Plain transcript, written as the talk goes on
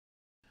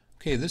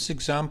Okay, this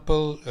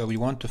example, we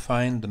want to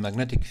find the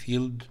magnetic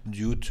field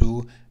due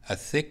to a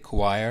thick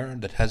wire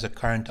that has a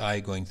current I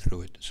going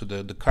through it. So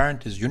the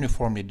current is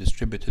uniformly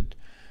distributed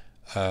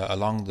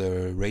along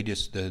the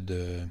radius,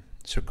 the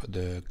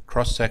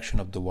cross section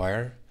of the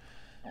wire.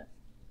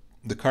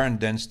 The current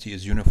density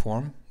is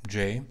uniform,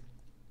 J,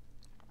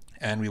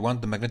 and we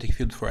want the magnetic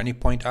field for any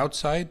point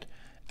outside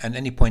and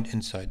any point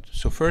inside.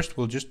 So first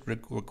we'll just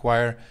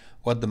require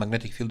what the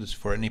magnetic field is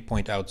for any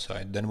point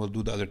outside, then we'll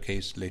do the other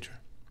case later.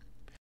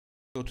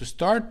 So to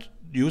start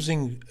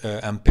using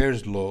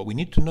Ampere's law, we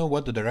need to know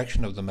what the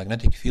direction of the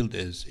magnetic field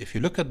is. If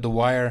you look at the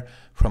wire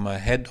from a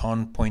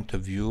head-on point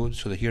of view,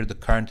 so that here the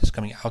current is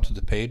coming out of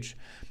the page,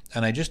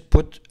 and I just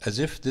put as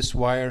if this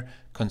wire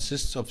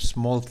consists of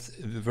small,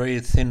 very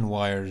thin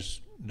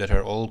wires that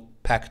are all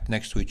packed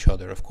next to each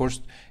other. Of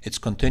course, it's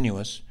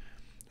continuous,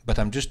 but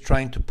I'm just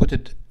trying to put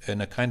it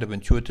in a kind of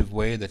intuitive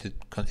way that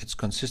it's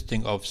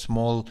consisting of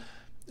small,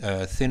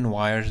 thin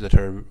wires that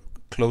are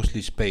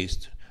closely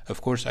spaced. Of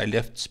course, I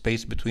left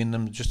space between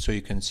them just so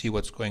you can see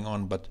what's going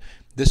on, but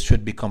this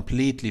should be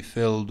completely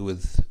filled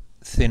with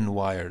thin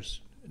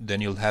wires.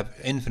 Then you'll have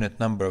infinite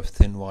number of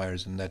thin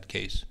wires in that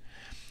case.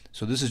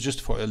 So this is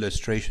just for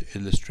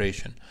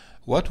illustration.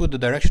 What would the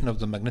direction of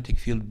the magnetic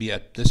field be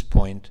at this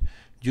point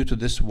due to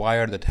this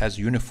wire that has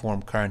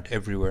uniform current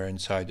everywhere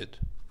inside it?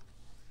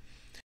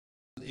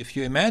 If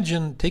you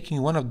imagine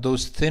taking one of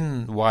those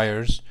thin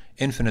wires,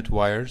 infinite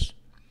wires,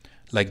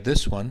 like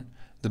this one,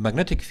 the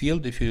magnetic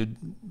field, if you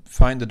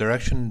find the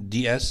direction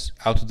ds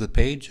out of the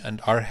page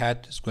and r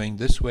hat is going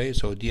this way,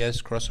 so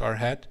ds cross r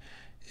hat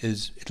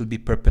it'll be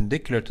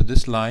perpendicular to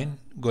this line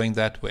going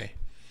that way.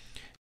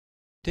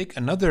 Take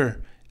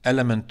another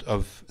element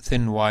of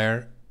thin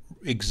wire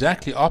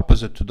exactly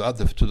opposite to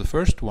the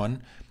first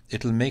one,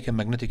 it'll make a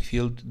magnetic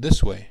field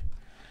this way.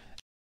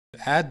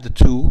 Add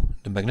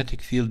the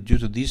magnetic field due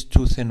to these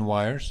two thin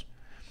wires,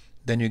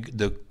 then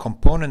the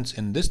components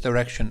in this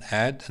direction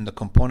add and the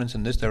components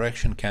in this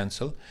direction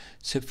cancel.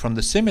 So from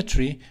the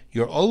symmetry,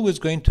 you're always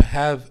going to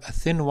have a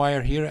thin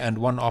wire here and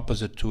one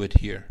opposite to it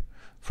here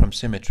from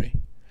symmetry.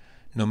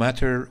 No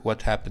matter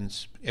what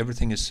happens,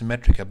 everything is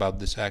symmetric about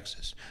this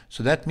axis.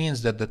 So that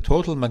means that the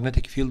total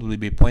magnetic field will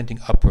be pointing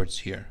upwards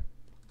here.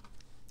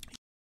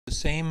 The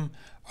same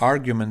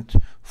argument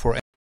for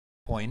any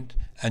point,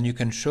 and you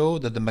can show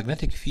that the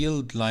magnetic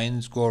field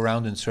lines go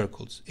around in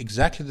circles,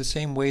 exactly the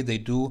same way they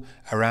do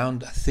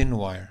around a thin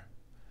wire.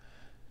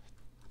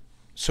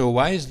 So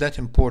why is that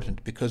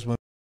important? Because when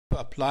we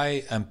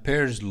apply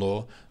Ampere's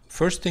law,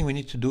 first thing we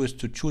need to do is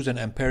to choose an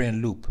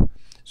Amperian loop.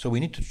 So we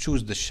need to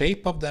choose the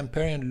shape of the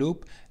Amperian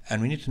loop,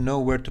 and we need to know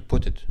where to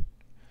put it.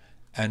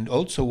 And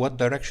also what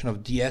direction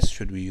of ds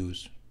should we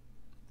use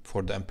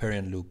for the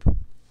Amperian loop.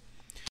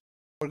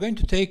 We're going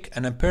to take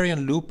an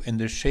Amperian loop in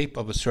the shape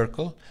of a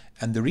circle,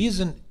 and the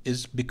reason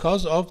is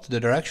because of the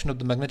direction of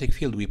the magnetic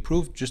field. We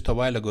proved just a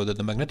while ago that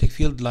the magnetic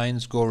field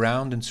lines go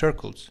around in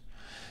circles.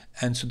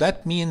 And so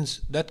that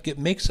means that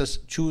makes us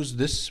choose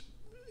this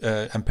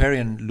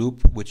Amperian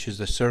loop, which is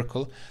a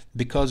circle,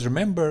 because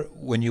remember,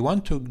 when you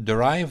want to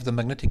derive the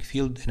magnetic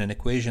field in an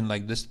equation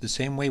like this, the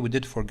same way we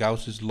did for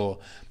Gauss's law,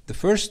 the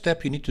first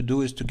step you need to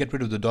do is to get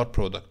rid of the dot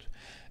product.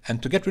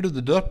 And to get rid of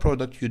the dot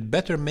product, you'd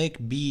better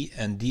make B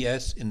and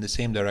ds in the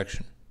same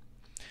direction,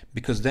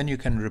 because then you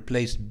can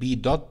replace B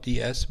dot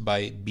ds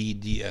by B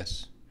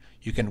ds.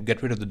 You can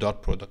get rid of the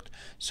dot product.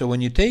 So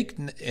when you take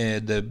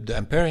the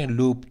Amperian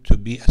loop to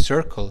be a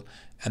circle,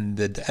 and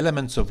the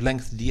elements of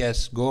length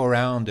ds go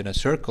around in a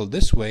circle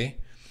this way,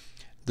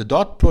 the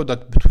dot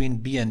product between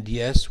B and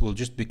ds will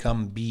just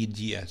become B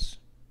ds.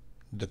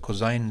 The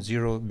cosine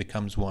 0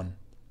 becomes 1.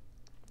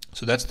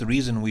 So that's the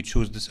reason we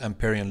choose this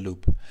Amperian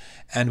loop.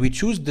 And we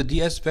choose the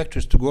ds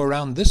vectors to go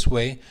around this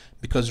way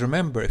because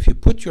remember, if you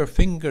put your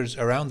fingers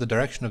around the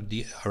direction of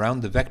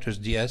around the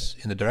vectors ds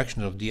in the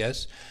direction of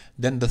ds,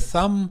 then the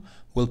thumb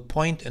will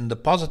point in the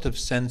positive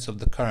sense of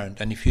the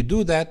current. And if you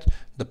do that,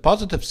 the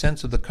positive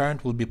sense of the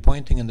current will be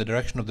pointing in the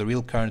direction of the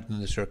real current in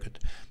the circuit.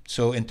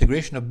 So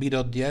integration of B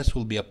dot ds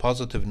will be a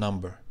positive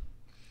number.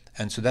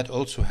 And so that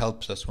also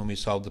helps us when we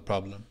solve the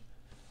problem.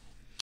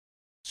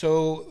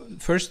 So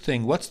first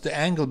thing, what's the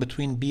angle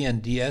between B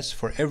and ds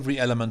for every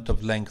element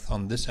of length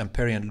on this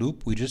Amperian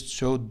loop? We just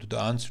showed the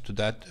answer to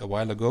that a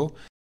while ago.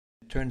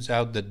 It turns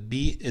out that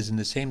B is in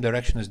the same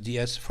direction as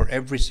ds for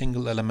every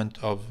single element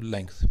of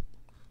length.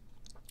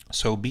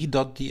 So B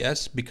dot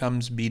ds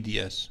becomes B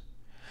ds.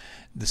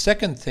 The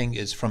second thing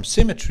is from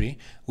symmetry,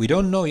 we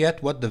don't know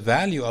yet what the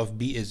value of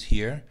B is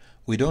here.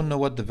 We don't know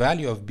what the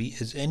value of B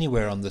is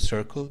anywhere on the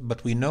circle,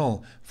 but we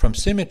know from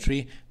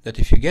symmetry that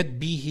if you get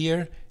B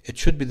here, it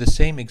should be the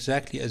same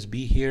exactly as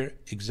B here,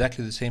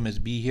 exactly the same as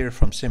B here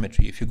from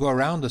symmetry. If you go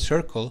around the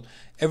circle,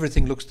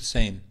 everything looks the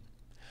same.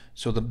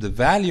 So the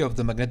value of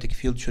the magnetic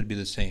field should be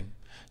the same.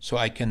 So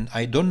I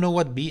don't know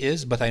what B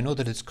is, but I know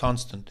that it's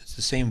constant. It's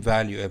the same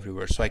value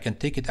everywhere. So I can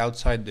take it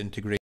outside the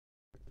integration.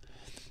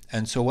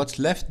 And so what's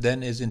left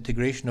then is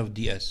integration of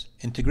ds.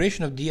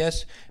 Integration of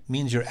ds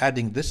means you're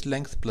adding this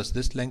length plus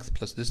this length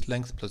plus this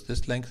length plus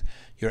this length.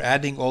 You're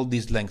adding all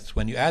these lengths.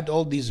 When you add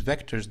all these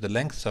vectors, the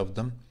lengths of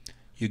them,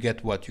 you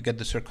get what? You get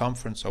the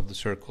circumference of the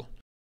circle,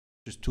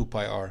 which is 2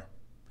 pi r.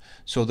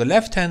 So the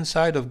left-hand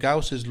side of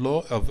Gauss's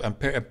law, of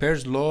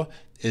Ampere's law,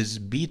 is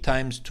b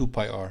times 2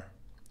 pi r.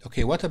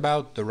 Okay, what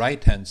about the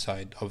right-hand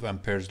side of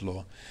Ampere's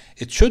law?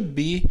 It should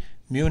be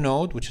mu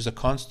node, which is a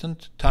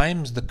constant,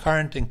 times the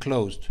current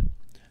enclosed.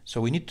 So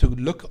we need to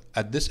look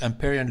at this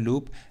Amperian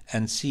loop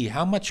and see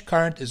how much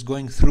current is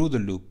going through the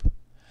loop.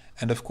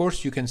 And of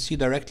course you can see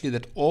directly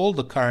that all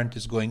the current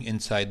is going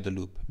inside the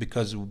loop,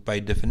 because by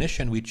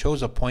definition we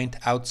chose a point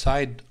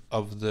outside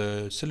of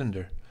the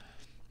cylinder,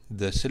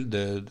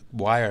 the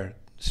wire,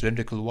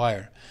 cylindrical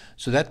wire.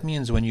 So that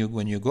means when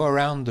you go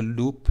around the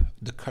loop,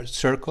 the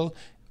circle,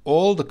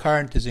 all the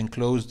current is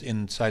enclosed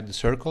inside the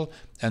circle,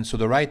 and so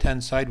the right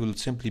hand side will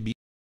simply be.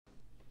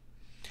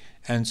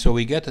 And so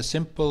we get a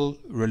simple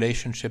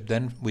relationship.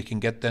 Then we can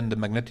get then the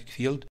magnetic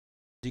field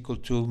is equal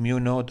to mu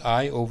node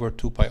I over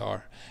 2 pi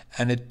r.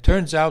 And it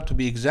turns out to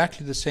be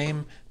exactly the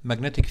same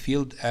magnetic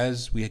field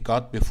as we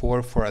got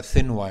before for a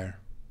thin wire.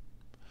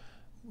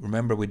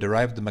 Remember, we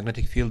derived the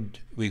magnetic field,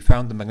 we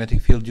found the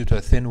magnetic field due to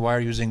a thin wire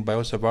using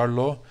Biot-Savart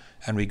law,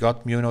 and we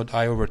got mu node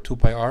I over 2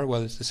 pi r.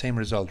 Well, it's the same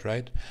result,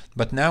 right?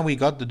 But now we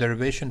got the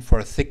derivation for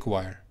a thick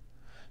wire.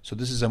 So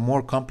this is a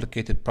more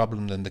complicated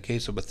problem than the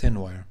case of a thin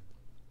wire.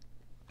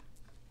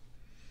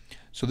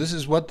 So this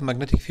is what the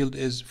magnetic field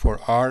is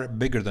for r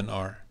bigger than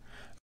r.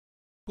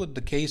 What would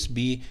the case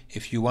be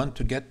if you want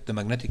to get the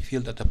magnetic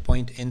field at a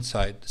point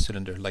inside the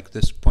cylinder, like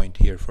this point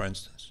here, for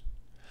instance?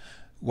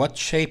 What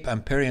shape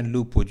Amperian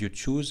loop would you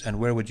choose, and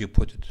where would you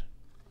put it?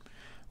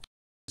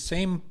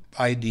 Same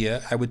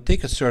idea, I would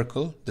take a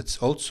circle that's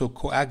also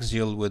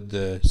coaxial with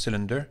the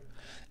cylinder,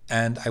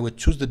 and I would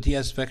choose the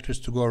ds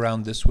vectors to go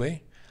around this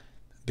way,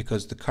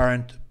 because the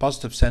current,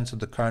 positive sense of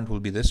the current will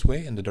be this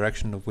way, in the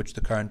direction of which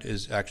the current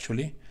is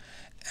actually.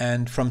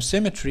 And from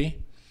symmetry,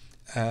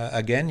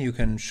 again, you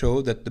can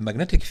show that the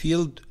magnetic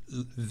field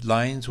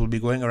lines will be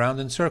going around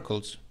in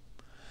circles.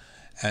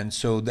 And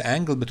so the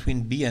angle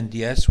between B and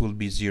ds will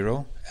be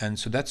 0. And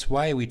so that's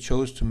why we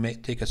chose to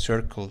take a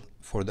circle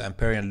for the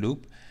Amperian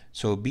loop.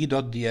 So B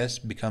dot ds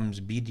becomes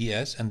B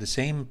ds, and the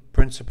same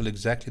principle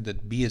exactly,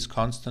 that B is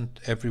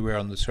constant everywhere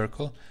on the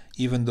circle,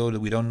 even though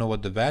we don't know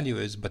what the value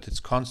is, but it's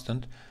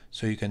constant.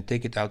 So you can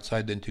take it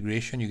outside the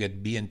integration. You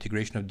get B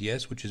integration of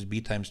ds, which is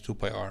B times 2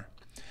 pi r.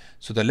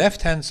 So the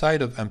left-hand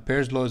side of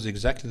Ampere's law is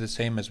exactly the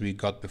same as we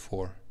got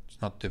before.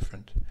 It's not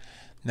different.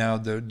 Now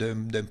the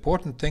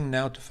important thing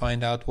now to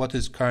find out what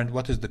is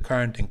the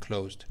current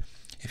enclosed.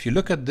 If you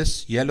look at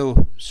this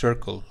yellow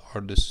circle, or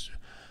this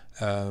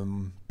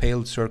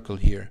pale circle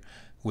here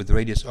with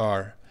radius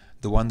r,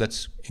 the one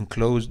that's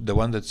enclosed, the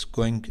one that's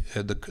going,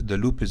 the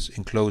loop is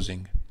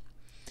enclosing.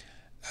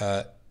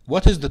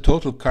 What is the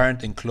total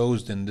current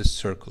enclosed in this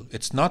circle?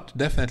 It's not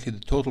definitely the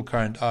total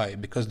current I,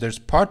 because there's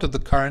part of the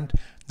current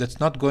that's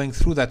not going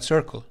through that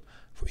circle.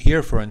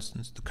 Here, for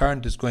instance, the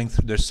current is going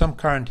through, there's some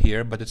current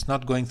here, but it's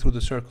not going through the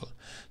circle.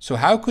 So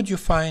how could you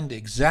find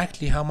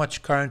exactly how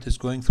much current is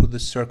going through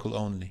this circle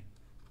only?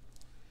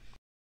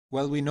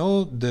 Well, we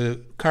know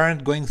the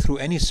current going through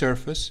any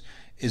surface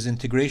is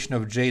integration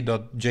of j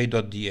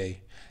dot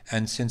dA.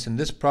 And since in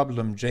this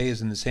problem j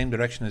is in the same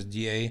direction as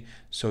dA,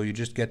 so you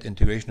just get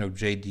integration of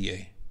j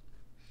dA.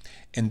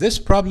 In this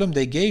problem,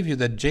 they gave you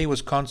that j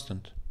was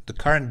constant. The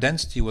current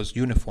density was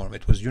uniform.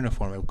 It was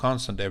uniform, it was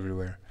constant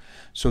everywhere.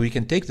 So we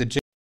can take the j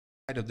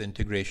side of the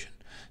integration.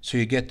 So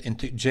you get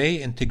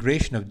j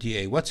integration of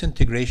dA. What's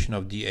integration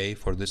of dA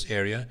for this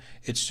area?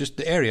 It's just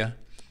the area.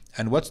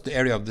 And what's the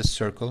area of this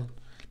circle?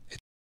 It's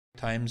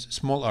times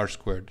small r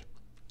squared.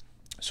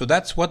 So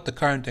that's what the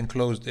current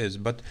enclosed is.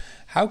 But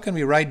how can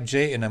we write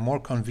j in a more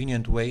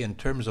convenient way in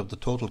terms of the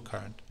total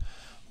current?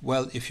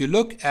 Well, if you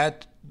look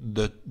at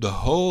the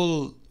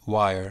whole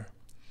wire,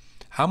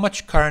 how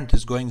much current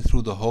is going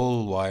through the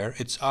whole wire?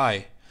 It's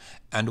I.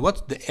 And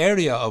what's the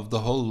area of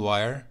the whole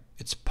wire?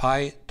 It's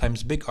pi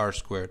times big R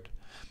squared.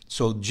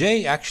 So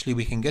j, actually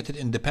we can get it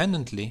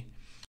independently,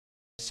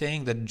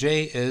 saying that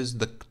j is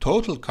the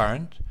total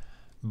current,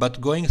 but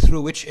going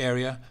through which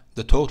area?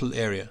 The total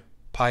area,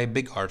 pi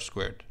big R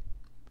squared.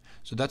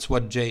 So that's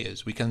what j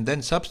is. We can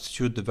then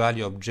substitute the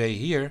value of j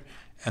here,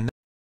 and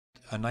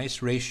then a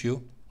nice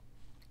ratio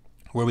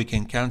where we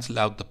can cancel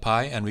out the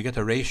pi, and we get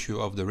a ratio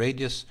of the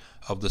radius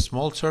of the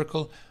small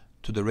circle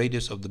to the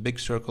radius of the big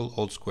circle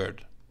all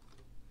squared.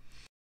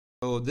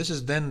 So this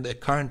is then the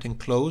current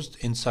enclosed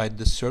inside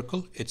this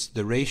circle. It's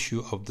the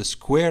ratio of the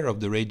square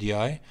of the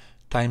radii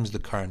times the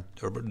current,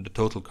 or the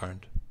total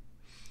current.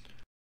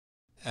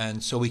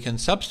 And so we can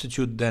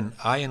substitute then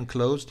I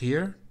enclosed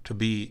here to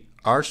be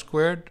r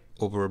squared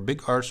over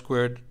big R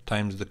squared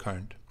times the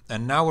current.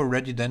 And now we're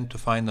ready then to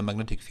find the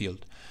magnetic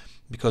field,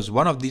 because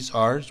one of these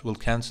r's will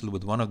cancel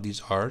with one of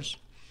these r's,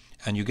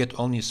 and you get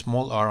only a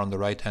small r on the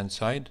right hand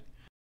side,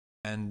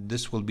 and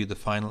this will be the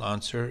final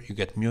answer. You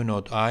get mu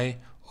naught I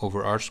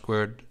over r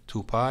squared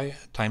 2 pi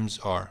times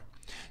r.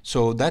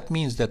 So that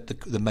means that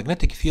the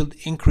magnetic field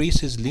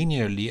increases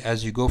linearly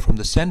as you go from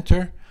the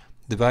center.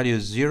 The value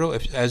is 0.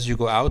 As you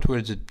go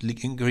outwards, it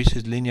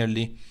increases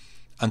linearly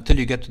until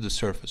you get to the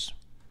surface.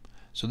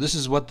 So this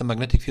is what the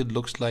magnetic field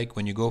looks like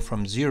when you go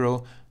from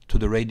 0 to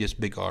the radius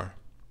big R.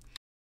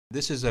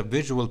 This is a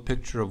visual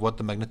picture of what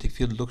the magnetic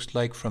field looks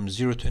like from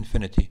 0 to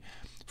infinity.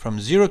 From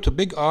 0 to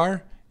big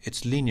R,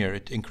 it's linear.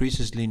 It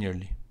increases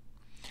linearly.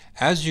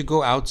 As you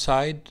go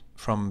outside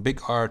from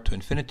big R to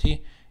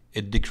infinity,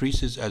 it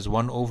decreases as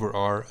 1 over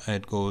R, and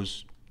it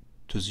goes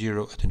to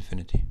 0 at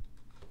infinity.